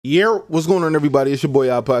Yeah, what's going on, everybody? It's your boy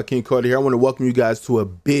iPodKingCarter here. I want to welcome you guys to a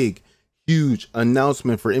big, huge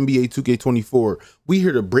announcement for NBA 2K24. We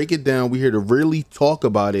here to break it down. We here to really talk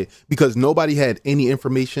about it because nobody had any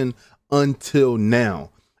information until now.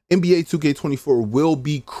 NBA 2K24 will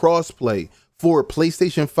be crossplay for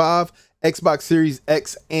PlayStation 5, Xbox Series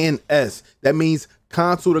X and S. That means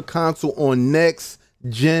console to console on next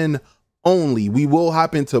gen only. We will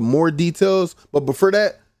hop into more details, but before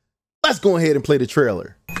that, let's go ahead and play the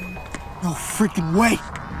trailer. No freaking way.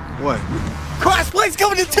 What? Crossplay's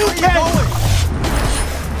coming to 2K!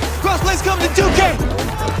 Crossplay's coming to 2K!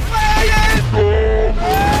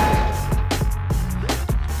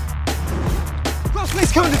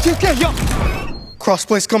 Crossplay's coming to 2K, yo!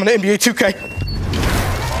 Crossplay's coming to NBA 2K.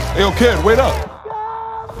 Hey, yo, kid, wait up.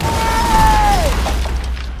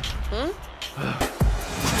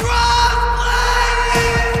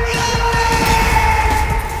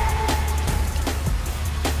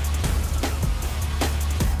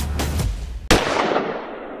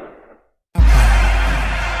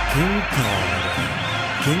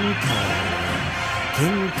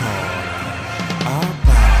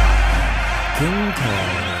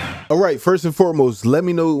 All right, first and foremost, let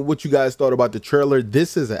me know what you guys thought about the trailer.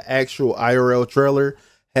 This is an actual IRL trailer,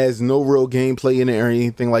 has no real gameplay in it or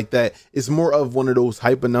anything like that. It's more of one of those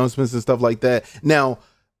hype announcements and stuff like that. Now,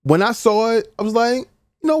 when I saw it, I was like,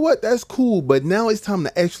 you know what, that's cool. But now it's time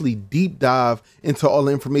to actually deep dive into all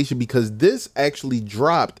the information because this actually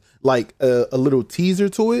dropped like a little teaser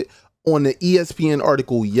to it on the ESPN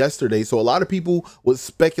article yesterday. So a lot of people was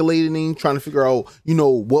speculating, trying to figure out, you know,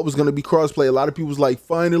 what was going to be crossplay. A lot of people was like,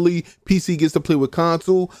 finally, PC gets to play with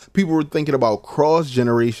console. People were thinking about cross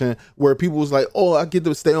generation, where people was like, oh, I get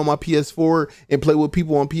to stay on my PS4 and play with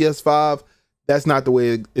people on PS5. That's not the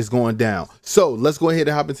way it's going down. So let's go ahead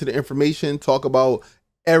and hop into the information, talk about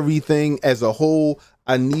everything as a whole.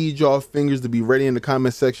 I need y'all fingers to be ready in the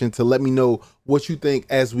comment section to let me know what you think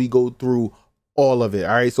as we go through all of it.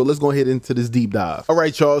 All right, so let's go ahead into this deep dive. All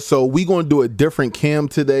right, y'all, so we gonna do a different cam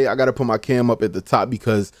today. I gotta put my cam up at the top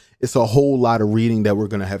because it's a whole lot of reading that we're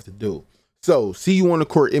gonna have to do. So see you on the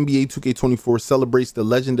court. NBA 2K24 celebrates the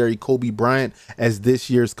legendary Kobe Bryant as this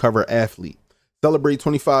year's cover athlete. Celebrate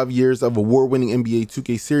 25 years of award-winning NBA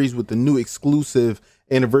 2K series with the new exclusive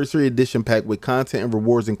anniversary edition pack with content and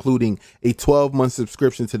rewards, including a 12-month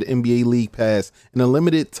subscription to the NBA League Pass and a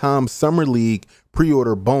limited time Summer League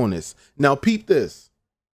pre-order bonus. Now peep this.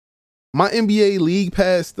 My NBA League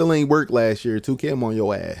Pass still ain't worked last year. 2K, I'm on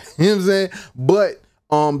your ass. You know what I'm saying? But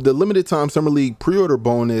the limited time Summer League pre-order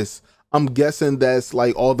bonus, I'm guessing that's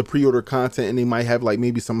like all the pre-order content, and they might have like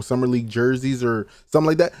maybe some Summer League jerseys or something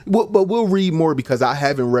like that. But we'll read more because I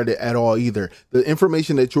haven't read it at all either. The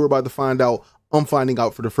information that you're about to find out, I'm finding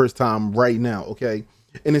out for the first time right now, okay?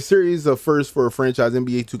 In a series of firsts for a franchise,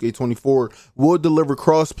 NBA 2K24 will deliver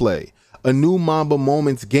crossplay, a new Mamba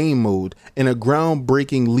Moments game mode, and a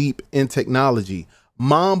groundbreaking leap in technology.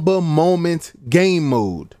 Mamba Moments game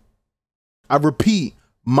mode. I repeat,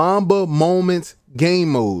 Mamba Moments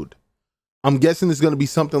game mode. I'm guessing it's going to be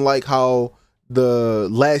something like how the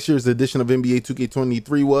last year's edition of NBA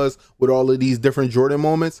 2K23 was, with all of these different Jordan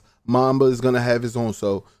moments. Mamba is going to have his own,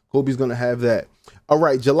 so Kobe's going to have that. All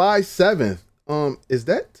right, July 7th. Is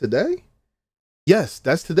that today? Yes,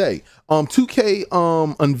 that's today.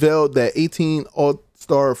 2K unveiled that 18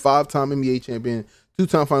 All-Star, 5-time NBA champion,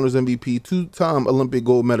 2-time Finals MVP, 2-time Olympic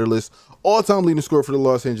gold medalist, all-time leading scorer for the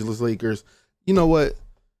Los Angeles Lakers. You know what,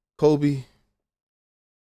 Kobe?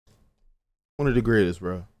 One of the greatest,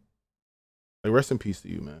 bro. Like, rest in peace to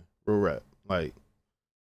you, man. Real rap. Like,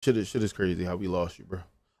 shit is crazy how we lost you, bro.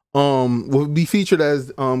 Will be featured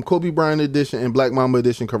as Kobe Bryant edition and Black Mamba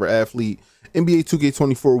edition cover athlete. NBA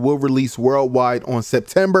 2K24 will release worldwide on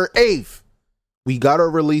September 8th. We got our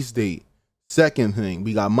release date. Second thing,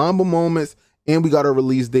 we got Mamba Moments and we got our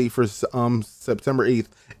release date for September 8th,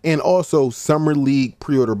 and also Summer League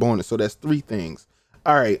pre-order bonus. So that's 3 things.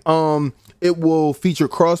 All right. It will feature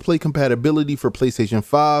crossplay compatibility for PlayStation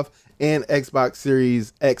 5 and Xbox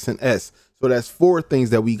Series X and S. So that's 4 things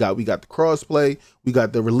that we got. We got the crossplay, we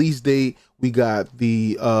got the release date, we got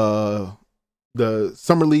the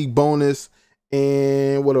Summer League bonus,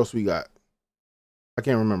 and what else we got? I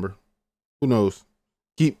can't remember. Who knows?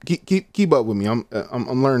 Keep up with me.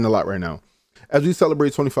 I'm learning a lot right now. As we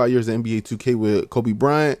celebrate 25 years of NBA 2K with Kobe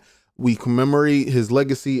Bryant, we commemorate his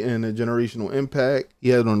legacy and the generational impact he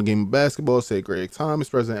had on the game of basketball, said Greg Thomas,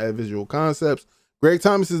 president at Visual Concepts. Greg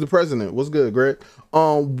Thomas is the president. What's good, Greg?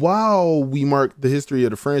 While we mark the history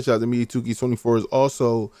of the franchise, NBA 2K24 is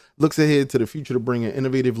also looks ahead to the future to bring an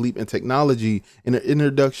innovative leap in technology and an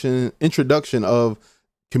introduction of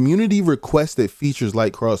community requested features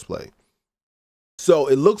like crossplay. So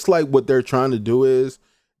it looks like what they're trying to do is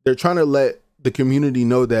they're trying to let the community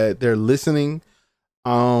know that they're listening.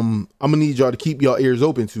 I'm gonna need y'all to keep y'all ears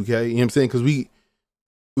open, 2K. You know what I'm saying? Because you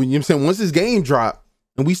know what I'm saying, once this game drop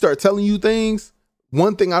and we start telling you things,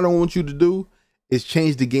 one thing I don't want you to do is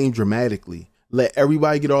change the game dramatically. Let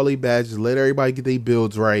everybody get all their badges, let everybody get their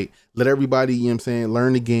builds right, let everybody, you know what I'm saying,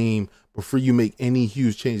 learn the game before you make any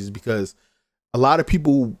huge changes, because a lot of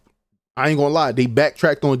people, I ain't gonna lie, they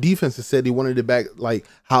backtracked on defense and said they wanted it back like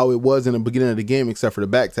how it was in the beginning of the game, except for the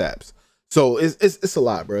back taps. So it's a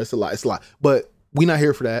lot, bro. It's a lot. But we not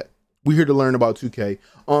here for that. We're here to learn about 2K.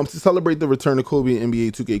 To celebrate the return of Kobe and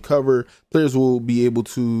NBA 2K cover, players will be able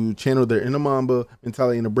to channel their inner Mamba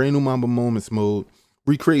mentality in a brand new Mamba Moments mode,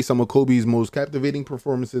 recreate some of Kobe's most captivating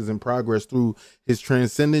performances and progress through his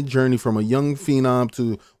transcendent journey from a young phenom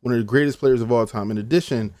to one of the greatest players of all time. In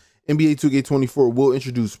addition, NBA 2K24 will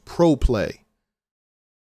introduce Pro Play.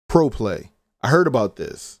 Pro Play. I heard about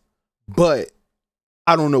this, but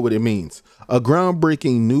I don't know what it means. A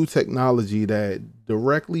groundbreaking new technology that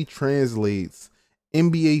directly translates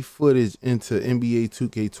NBA footage into NBA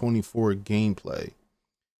 2K24 gameplay.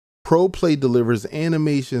 Pro Play delivers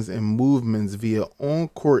animations and movements via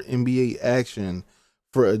on-court NBA action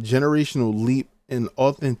for a generational leap in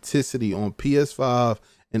authenticity on PS5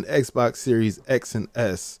 and Xbox Series X and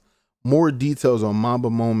S. More details on Mamba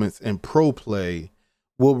Moments and Pro Play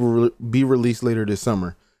will be released later this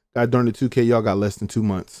summer. God darn it, 2K, y'all got less than 2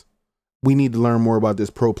 months. We need to learn more about this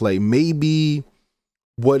Pro Play. Maybe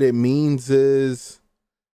what it means is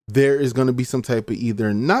there is going to be some type of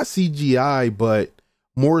either not CGI, but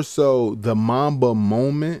more so the Mamba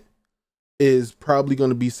moment is probably going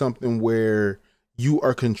to be something where you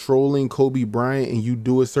are controlling Kobe Bryant and you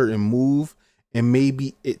do a certain move and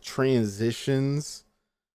maybe it transitions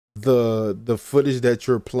the footage that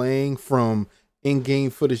you're playing from in-game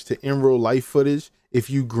footage to in real life footage if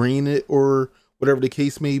you green it or whatever the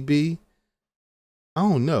case may be. I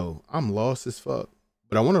don't know. I'm lost as fuck,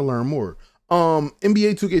 but I want to learn more.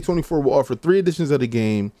 NBA 2K24 will offer 3 editions of the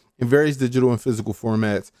game in various digital and physical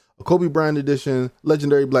formats: a Kobe Bryant edition,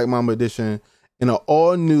 Legendary Black Mamba edition, and an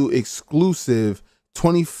all-new exclusive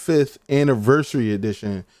 25th anniversary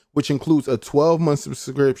edition, which includes a 12-month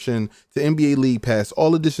subscription to NBA League Pass.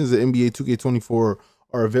 All editions of NBA 2K24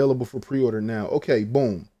 are available for pre-order now. Okay,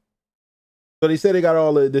 boom. So they said they got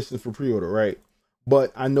all the editions for pre-order, right?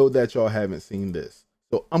 But I know that y'all haven't seen this,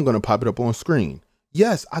 so I'm going to pop it up on screen.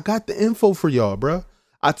 Yes, I got the info for y'all, bro.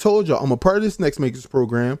 I told y'all I'm a part of this Next Makers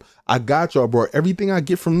program. I got y'all, bro. Everything I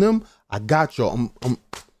get from them, I got y'all.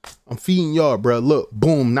 I'm feeding y'all, bro. Look,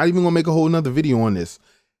 boom. Not even gonna make a whole nother video on this.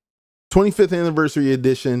 25th anniversary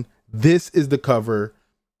edition. This is the cover.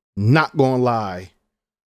 Not gonna lie,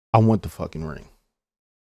 I want the fucking ring.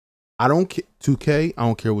 I don't care, 2K. I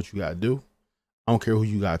don't care what you gotta do. I don't care who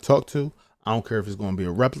you gotta talk to. I don't care if it's gonna be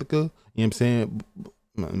a replica. You know what I'm saying?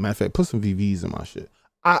 Matter of fact, put some VVs in my shit.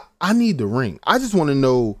 I need the ring. I just want to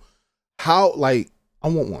know how, like, I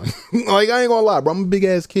want one. Like, I ain't gonna lie, bro. I'm a big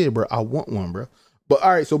ass kid, bro. I want one, bro. But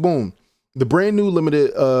all right, so boom. The brand new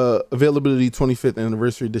limited availability 25th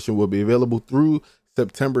anniversary edition will be available through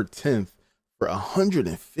September 10th for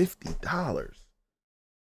 $150.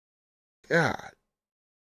 God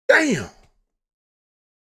damn.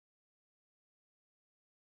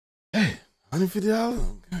 Hey,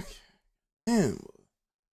 $150? Damn.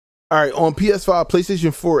 All right, on PS5,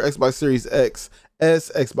 PlayStation 4, Xbox Series X, S,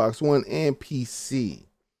 Xbox One, and PC.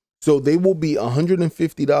 So they will be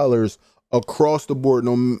 $150 across the board,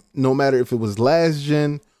 no matter if it was last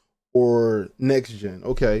gen or next gen.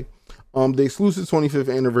 Okay. The exclusive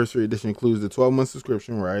 25th anniversary edition includes the 12-month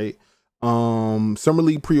subscription, right? Summer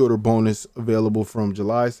League pre-order bonus available from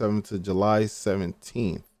July 7th to July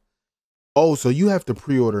 17th. Oh, so you have to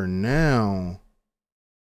pre-order now.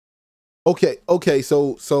 Okay,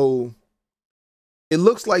 so it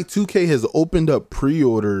looks like 2K has opened up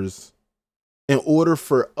pre-orders in order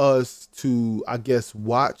for us to, I guess,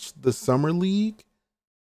 watch the Summer League.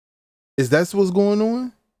 Is that what's going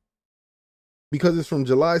on? Because it's from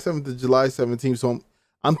July 7th to July 17th. So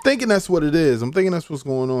I'm thinking that's what it is. I'm thinking that's what's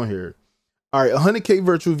going on here. All right, 100K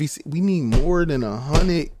virtual VC. We need more than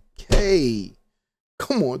 100K.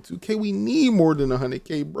 Come on, 2K. We need more than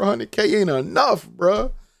 100K, bro. 100K ain't enough,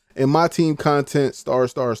 bro. And my team content, star.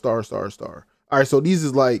 All right, so these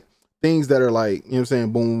is like things that are like, you know what I'm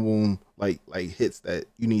saying, boom, boom, like hits that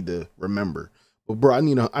you need to remember. But bro, I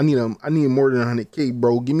need more than 100K,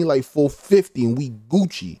 bro. Give me like 450 and we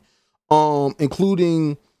Gucci.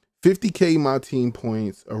 Including 50K my team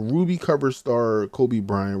points, a ruby cover star Kobe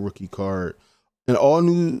Bryant rookie card, an all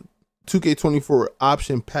new 2K24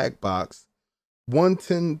 option pack box,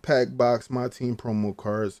 110 pack box, my team promo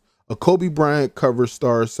cards, a Kobe Bryant cover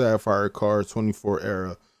star sapphire card 24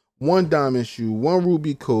 era, 1 diamond shoe, 1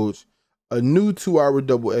 ruby coach, a new 2-hour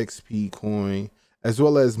double XP coin, as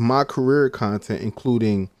well as my career content,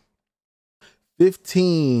 including 6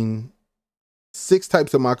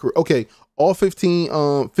 types of my career. Okay, all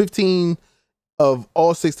 15 of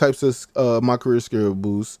all 6 types of my career skill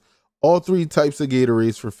boosts, all 3 types of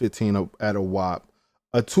Gatorades for 15 at a whop,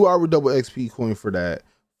 a 2-hour double XP coin for that,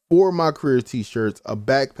 4 my career t-shirts, a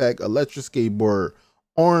backpack, electric skateboard,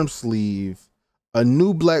 arm sleeve, a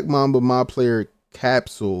new Black Mamba my player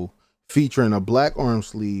capsule featuring a black arm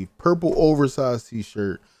sleeve, purple oversized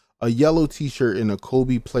t-shirt, a yellow t-shirt, and a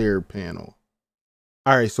Kobe player panel.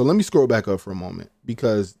 All right, so let me scroll back up for a moment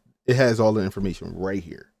because it has all the information right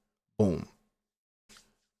here. Boom.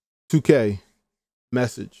 2K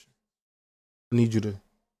message. I need you to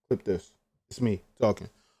clip this. It's me talking.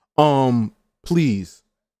 Please,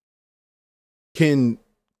 can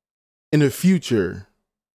in the future,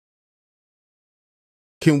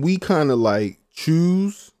 can we kind of like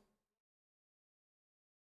choose?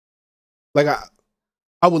 Like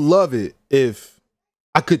I would love it if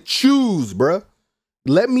I could choose, bruh.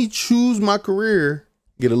 Let me choose my career,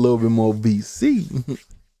 get a little bit more VC. You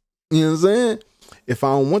know what I'm saying? If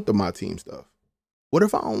I don't want my team stuff, what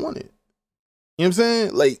if I don't want it? You know what I'm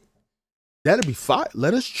saying? Like, that'd be fine.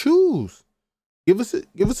 Let us choose. Give us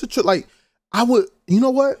a choice. Like, I would, you know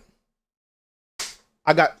what?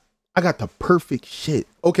 I got the perfect shit.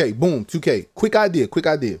 Okay, boom, 2K. Quick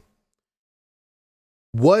idea.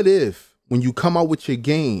 What if when you come out with your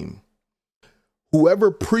game, whoever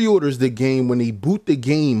pre-orders the game, when they boot the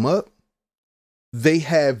game up, they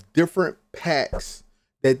have different packs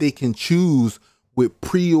that they can choose with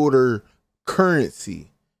pre-order currency.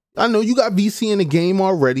 I know you got VC in the game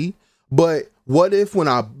already, but what if when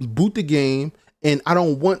I boot the game and I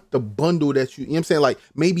don't want the bundle that you know what I'm saying? Like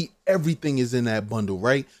maybe everything is in that bundle,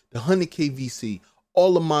 right? The 100K VC,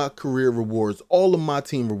 all of my career rewards, all of my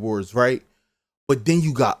team rewards, right? But then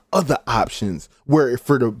you got other options where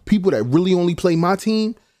for the people that really only play my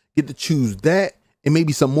team, get to choose that and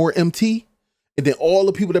maybe some more MT. And then all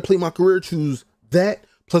the people that play my career choose that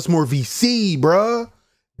plus more VC, bruh.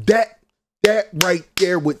 That right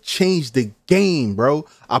there would change the game, bro.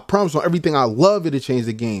 I promise on everything I love it'll change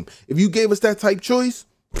the game. If you gave us that type choice,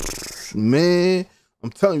 man, I'm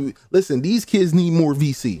telling you, listen, these kids need more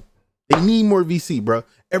VC. They need more VC, bro.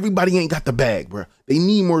 Everybody ain't got the bag, bro. They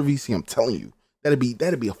need more VC, I'm telling you. That'd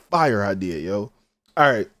be a fire idea, yo.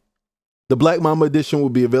 All right. The Black Mamba edition will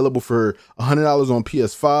be available for $100 on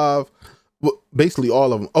PS5. Well, basically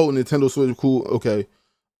all of them. Oh, Nintendo Switch, cool. Okay.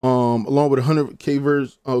 Along with 100K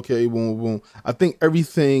version. Okay, boom, boom. I think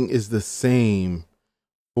everything is the same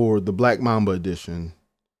for the Black Mamba edition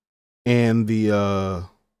and the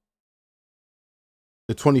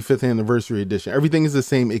 25th anniversary edition. Everything is the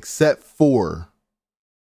same except for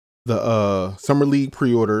the Summer League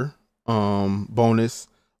pre-order bonus,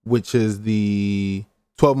 which is the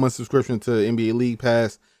 12-month subscription to NBA League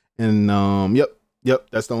Pass. And yep,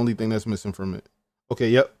 that's the only thing that's missing from it. Okay,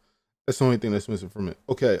 yep. That's the only thing that's missing from it.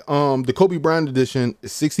 Okay, the Kobe Bryant edition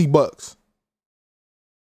is $60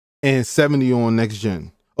 and $70 on next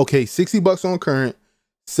gen. Okay, $60 on current,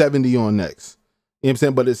 $70 on next. You know what I'm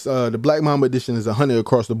saying? But it's the Black Mamba edition is $100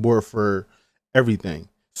 across the board for everything.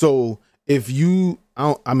 So if you,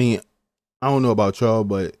 I don't know about y'all,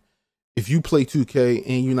 but if you play 2K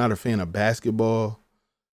and you're not a fan of basketball,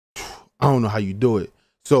 I don't know how you do it.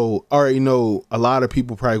 So I already know a lot of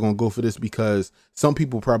people probably gonna go for this because some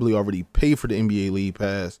people probably already pay for the NBA League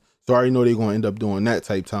Pass. So I already know they're gonna end up doing that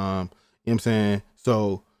type time. You know what I'm saying?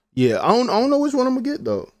 So yeah, I don't know which one I'm gonna get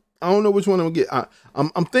though. I don't know which one I'm gonna get.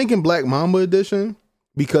 I'm thinking Black Mamba edition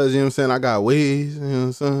because you know what I'm saying, I got ways, you know what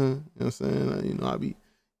I'm saying? You know what I'm saying? You know, I be, you know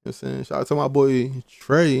what I'm saying? Shout out to my boy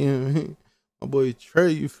Trey, you know what I mean? My boy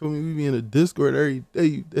Trey, you feel me? We be in the Discord every day,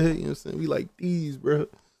 you know what I'm saying? We like these, bro.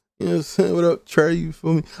 You know what I'm saying? What up, Trey? You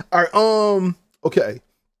feel me? All right, okay.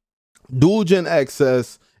 Dual gen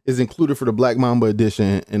access is included for the Black Mamba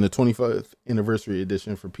edition and the 25th anniversary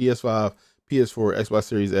edition for PS5, PS4, Xbox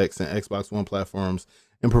Series X, and Xbox One platforms,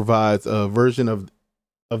 and provides a version of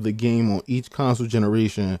the game on each console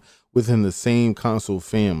generation within the same console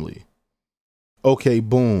family. Okay,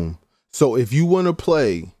 boom. So if you want to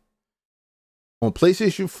play on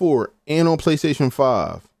PlayStation 4 and on PlayStation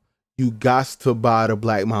 5, you got to buy the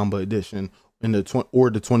Black Mamba edition in the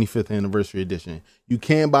 25th anniversary edition. You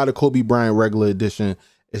can't buy the Kobe Bryant regular edition.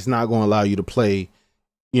 It's not going to allow you to play,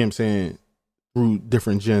 you know what I'm saying, through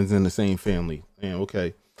different gens in the same family. And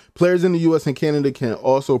okay. Players in the US and Canada can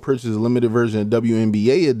also purchase a limited version of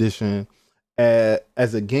WNBA edition as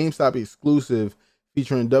a GameStop exclusive,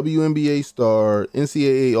 featuring WNBA star,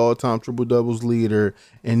 NCAA all-time triple doubles leader,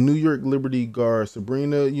 and New York Liberty guard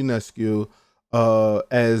Sabrina Ionescu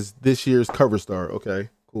as this year's cover star. Okay,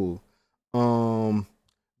 cool.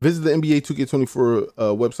 Visit the NBA 2K24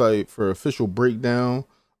 website for official breakdown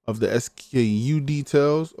of the SKU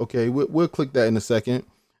details. Okay, we'll click that in a second.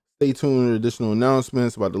 Stay tuned for additional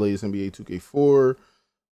announcements about the latest NBA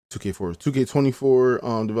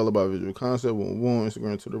 2K24 developed by Visual Concept. Boom, boom,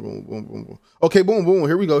 Instagram, Twitter, boom, boom, boom, boom. Okay, boom, boom.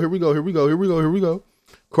 Here we go.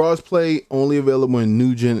 Crossplay only available in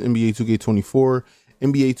new gen NBA 2K24,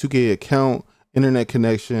 NBA 2K account, internet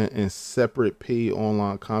connection, and separate paid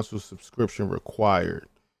online console subscription required.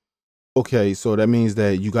 Okay, so that means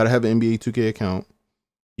that you got to have an NBA 2K account.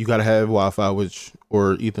 You got to have Wi-Fi,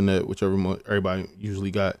 or Ethernet, whichever everybody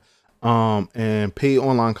usually got. And paid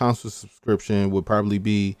online console subscription would probably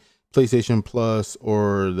be PlayStation Plus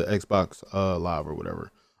or the Xbox Live or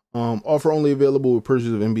whatever. Offer only available with purchase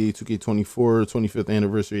of NBA 2K24 25th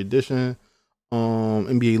anniversary edition.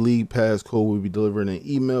 NBA League Pass code will be delivered in an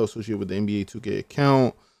email associated with the NBA 2K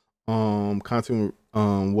account. Content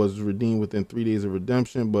was redeemed within 3 days of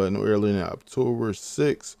redemption, but no earlier than October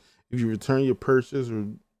 6th. If you return your purchase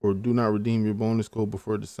or do not redeem your bonus code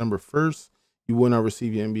before December 1st, you will not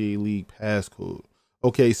receive your NBA League Pass code.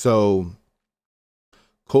 Okay, so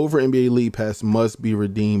code for NBA League Pass must be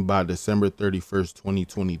redeemed by December 31st,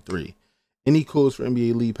 2023. Any codes for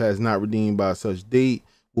NBA League Pass not redeemed by such date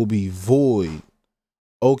will be void.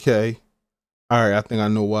 Okay. All right, I think I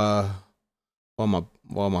know why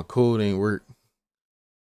my code ain't work.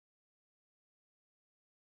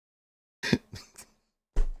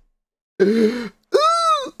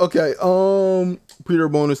 Okay, pre-order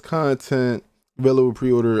bonus content available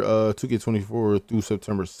pre-order 2K24 through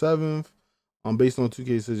September 7th. Based on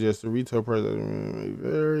 2K suggested retail price may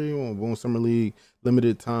vary. Boom, Summer League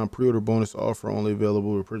limited time pre-order bonus offer only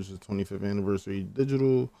available to purchase 25th anniversary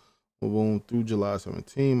digital. Boom, through July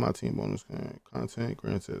 17. My team bonus content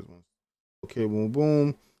granted. Okay, boom,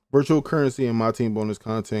 boom. Virtual currency and my team bonus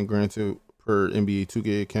content granted per NBA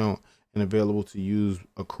 2K account and available to use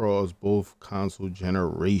across both console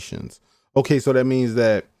generations. Okay, so that means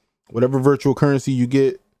that whatever virtual currency you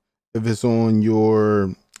get, if it's on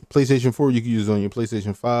your PlayStation 4, you can use it on your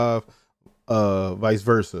PlayStation 5, vice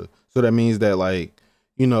versa. So that means that, like,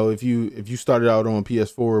 you know, if you started out on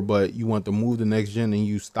PS4 but you want to move to next gen and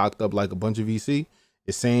you stocked up like a bunch of VC,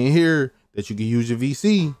 it's saying here that you can use your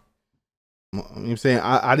VC. You know what I'm saying?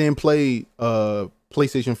 I didn't play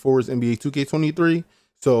PlayStation 4's NBA 2K23.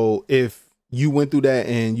 So if you went through that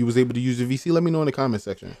and you was able to use your VC, let me know in the comment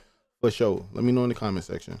section. For sure. Let me know in the comment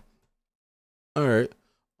section. All right.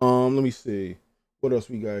 Let me see. What else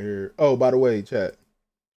we got here? Oh, by the way, chat.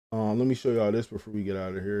 Let me show y'all this before we get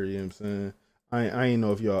out of here. You know what I'm saying? I ain't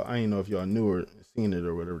know if y'all knew or seen it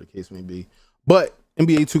or whatever the case may be. But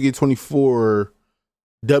NBA 2K24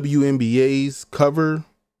 WNBA's cover. You know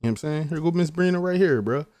what I'm saying? Here go Miss Brina right here,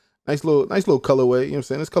 bro. Nice little colorway. You know what I'm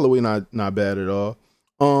saying? This colorway not bad at all.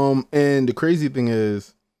 And the crazy thing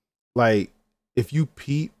is, like, if you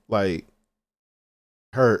peep, like,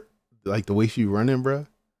 her, like, the way she running, bro.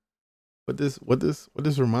 What this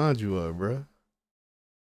reminds you of, bro?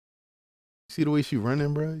 See the way she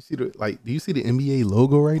running, bro? You see the, like, do you see the NBA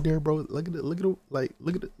logo right there, bro? Look at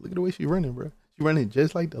the way she running, bro. She running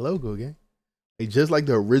just like the logo, gang. Like, just like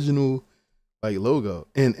the original, like, logo.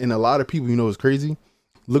 And a lot of people, you know, it's crazy.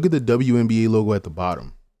 Look at the WNBA logo at the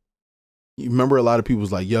bottom. You remember a lot of people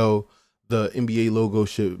was like, yo, the NBA logo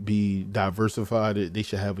should be diversified. They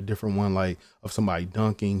should have a different one, like, of somebody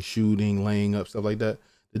dunking, shooting, laying up, stuff like that.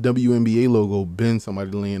 The WNBA logo been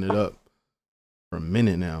somebody laying it up for a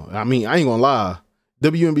minute now. I mean, I ain't gonna lie.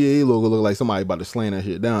 WNBA logo look like somebody about to slam that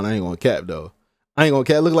shit down. I ain't gonna cap, though. I ain't gonna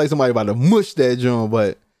cap. Look like somebody about to mush that joint,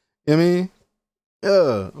 but, you know what I mean?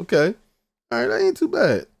 Yeah, okay. All right, that ain't too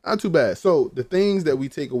bad. Not too bad. So the things that we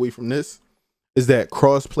take away from this is that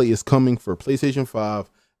crossplay is coming for PlayStation 5,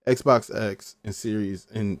 Xbox X, and Series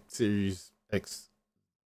X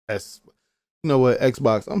S. You know what,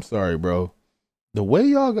 Xbox? I'm sorry, bro. The way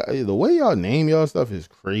y'all name y'all stuff is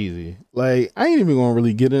crazy. Like, I ain't even gonna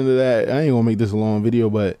really get into that. I ain't gonna make this a long video,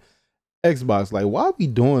 but Xbox, like, why are we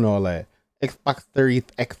doing all that? Xbox 30th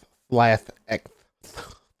X/X.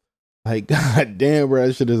 Like, god damn, bro,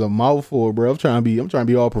 that shit is a mouthful, bro. I'm trying to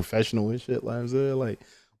be all professional and shit, like I'm saying, like.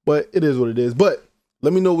 But it is what it is. But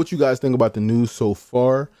let me know what you guys think about the news so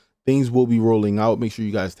far. Things will be rolling out. Make sure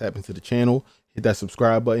you guys tap into the channel, hit that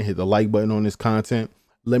subscribe button, hit the like button on this content.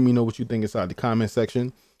 Let me know what you think inside the comment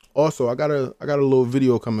section. Also, I got a little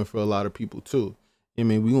video coming for a lot of people too. I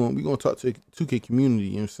mean, we gonna talk to the 2K community.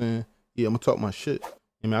 You know what I'm saying? Yeah, I'm gonna talk my shit.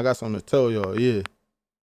 I mean, I got something to tell y'all.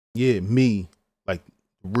 Yeah, me, like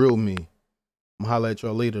real me. I'm gonna holler at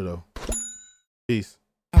y'all later though. Peace.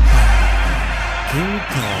 King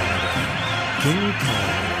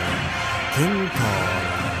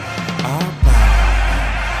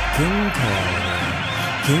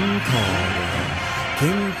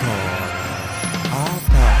Carter.